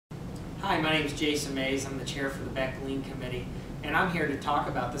Hi, my name is Jason Mays. I'm the chair for the Beck Lean Committee, and I'm here to talk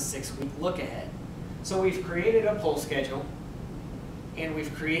about the 6-week look ahead. So we've created a poll schedule, and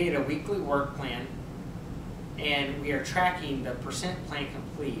we've created a weekly work plan, and we are tracking the percent plan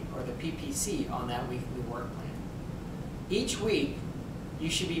complete, or the PPC, on that weekly work plan. Each week, you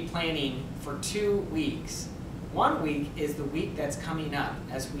should be planning for 2 weeks. 1 week is the week that's coming up,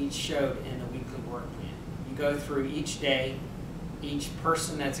 as we showed in the weekly work plan. You go through each day. Each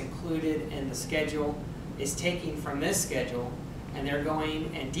person that's included in the schedule is taking from this schedule, and they're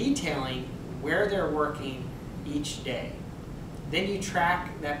going and detailing where they're working each day. Then you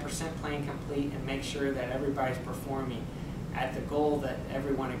track that percent plan complete and make sure that everybody's performing at the goal that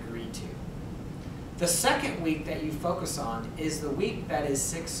everyone agreed to. The second week that you focus on is the week that is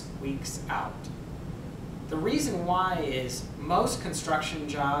 6 weeks out. The reason why is most construction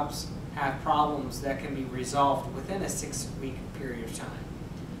jobs have problems that can be resolved within a 6-week period of time.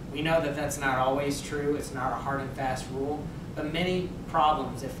 We know that that's not always true. It's not a hard and fast rule, but many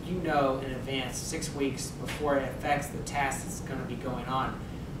problems, if you know in advance 6 weeks before it affects the task that's going to be going on,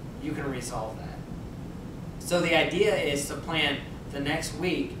 you can resolve that. So the idea is to plan the next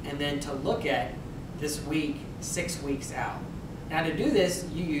week and then to look at this week 6 weeks out. Now to do this,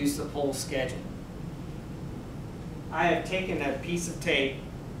 you use the poll schedule. I have taken a piece of tape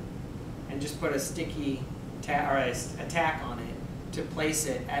and just put a sticky a tack on it to place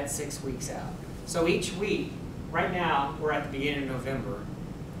it at 6 weeks out. So each week, right now, we're at the beginning of November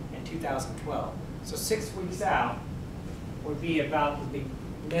in 2012. So 6 weeks out would be about the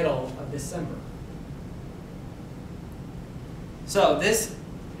middle of December. So this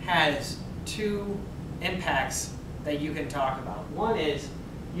has 2 impacts that you can talk about. One is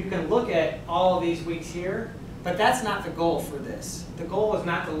you can look at all of these weeks here, but that's not the goal for this. The goal is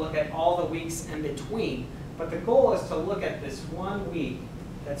not to look at all the weeks in between, but the goal is to look at this 1 week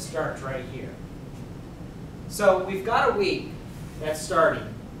that starts right here. So we've got a week that's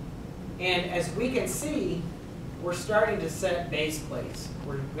starting, and as we can see, we're starting to set base plates.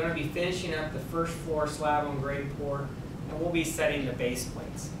 We're going to be finishing up the first floor slab on grade pour, and we'll be setting the base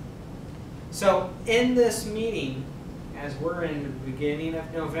plates. So in this meeting, as we're in the beginning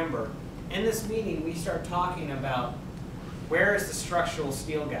of November, in this meeting, we start talking about where is the structural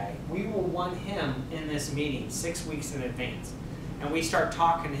steel guy. We will want him in this meeting 6 weeks in advance. And we start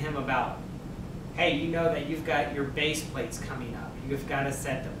talking to him about, hey, you know that you've got your base plates coming up. You've got to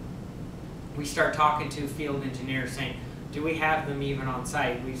set them. We start talking to field engineers saying, do we have them even on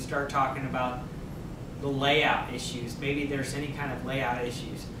site? We start talking about the layout issues. Maybe there's any kind of layout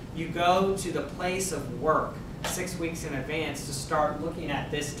issues. You go to the place of work 6 weeks in advance to start looking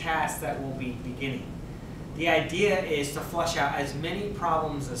at this task that will be beginning. The idea is to flush out as many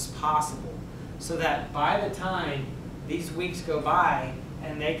problems as possible so that by the time these weeks go by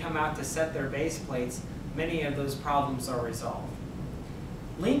and they come out to set their base plates, many of those problems are resolved.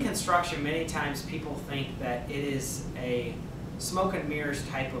 Lean construction, many times people think that it is a smoke and mirrors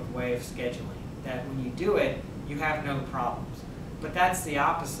type of way of scheduling, that when you do it, you have no problems. But that's the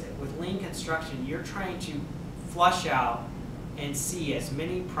opposite. With lean construction, you're trying to flush out and see as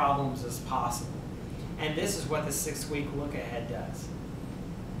many problems as possible. And this is what the 6-week look ahead does.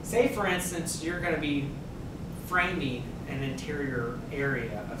 Say, for instance, you're going to be framing an interior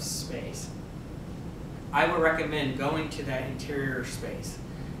area of space. I would recommend going to that interior space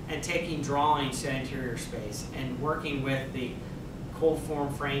and taking drawings to that interior space and working with the cold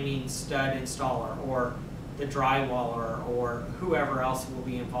form framing stud installer or the drywaller or whoever else will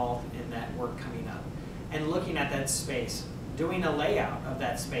be involved in that work coming up, and looking at that space, doing a layout of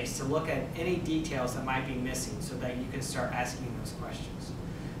that space to look at any details that might be missing so that you can start asking those questions.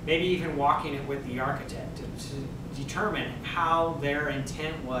 Maybe even walking it with the architect to determine how their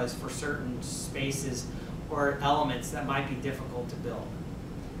intent was for certain spaces or elements that might be difficult to build.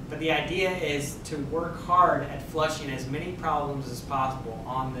 But the idea is to work hard at flushing as many problems as possible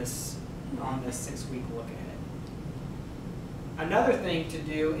on this 6-week look ahead. Another thing to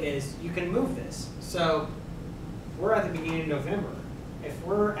do is you can move this. So we're at the beginning of November. If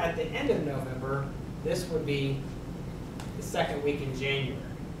we're at the end of November, this would be the 2nd week in January.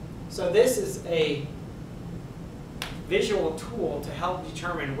 So this is a visual tool to help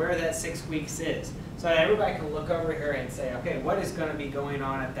determine where that 6 weeks is. So that everybody can look over here and say, okay, what is going to be going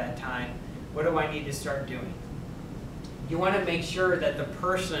on at that time? What do I need to start doing? You want to make sure that the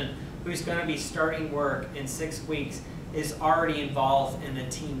person who's going to be starting work in 6 weeks is already involved in the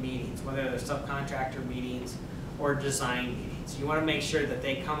team meetings, whether they're subcontractor meetings or design meetings. You want to make sure that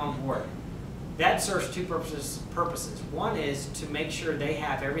they come on board. That serves 2 purposes. One is to make sure they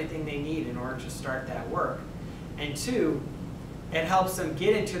have everything they need in order to start that work. And 2, It helps them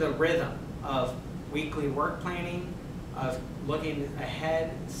get into the rhythm of weekly work planning, of looking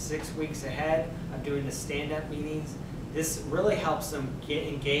ahead, 6 weeks ahead, of doing the stand-up meetings. This really helps them get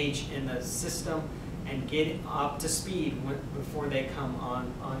engaged in the system and get up to speed before they come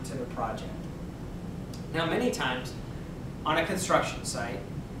onto the project. Now, many times on a construction site,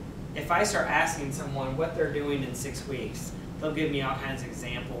 if I start asking someone what they're doing in 6 weeks, they'll give me all kinds of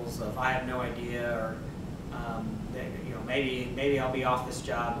examples of I have no idea, or maybe I'll be off this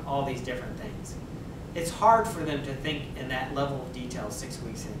job, all these different things. It's hard for them to think in that level of detail 6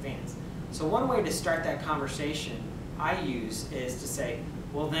 weeks in advance. So one way to start that conversation I use is to say,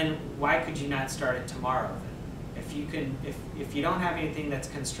 well then, why could you not start it tomorrow then? If you don't have anything that's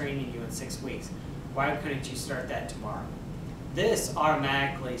constraining you in 6 weeks, why couldn't you start that tomorrow? This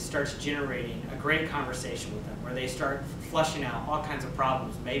automatically starts generating a great conversation with them, where they start flushing out all kinds of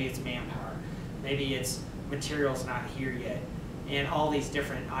problems. Maybe it's manpower, maybe it's materials not here yet, and all these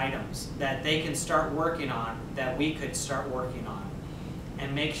different items that they can start working on, that we could start working on,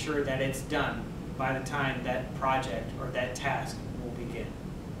 and make sure that it's done by the time that project or that task will begin.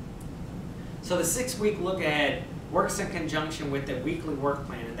 So the 6-week look ahead works in conjunction with the weekly work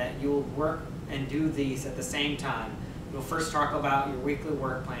plan, and that you'll work and do these at the same time. You'll first talk about your weekly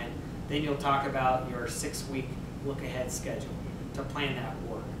work plan, then you'll talk about your 6-week look ahead schedule to plan that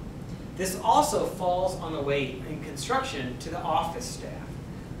work. This also falls on the way in construction to the office staff.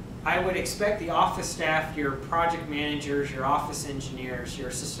 I would expect the office staff, your project managers, your office engineers, your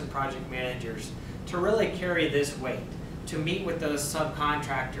assistant project managers, to really carry this weight, to meet with those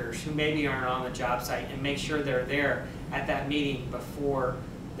subcontractors who maybe aren't on the job site and make sure they're there at that meeting before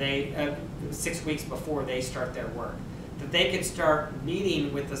they, 6 weeks before they start their work. That they could start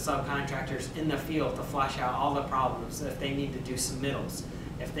meeting with the subcontractors in the field to flush out all the problems, if they need to do submittals,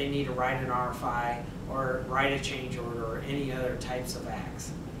 if they need to write an RFI or write a change order or any other types of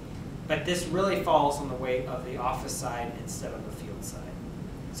acts. But this really falls on the weight of the office side instead of the field side.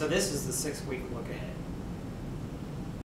 So this is the 6-week look ahead.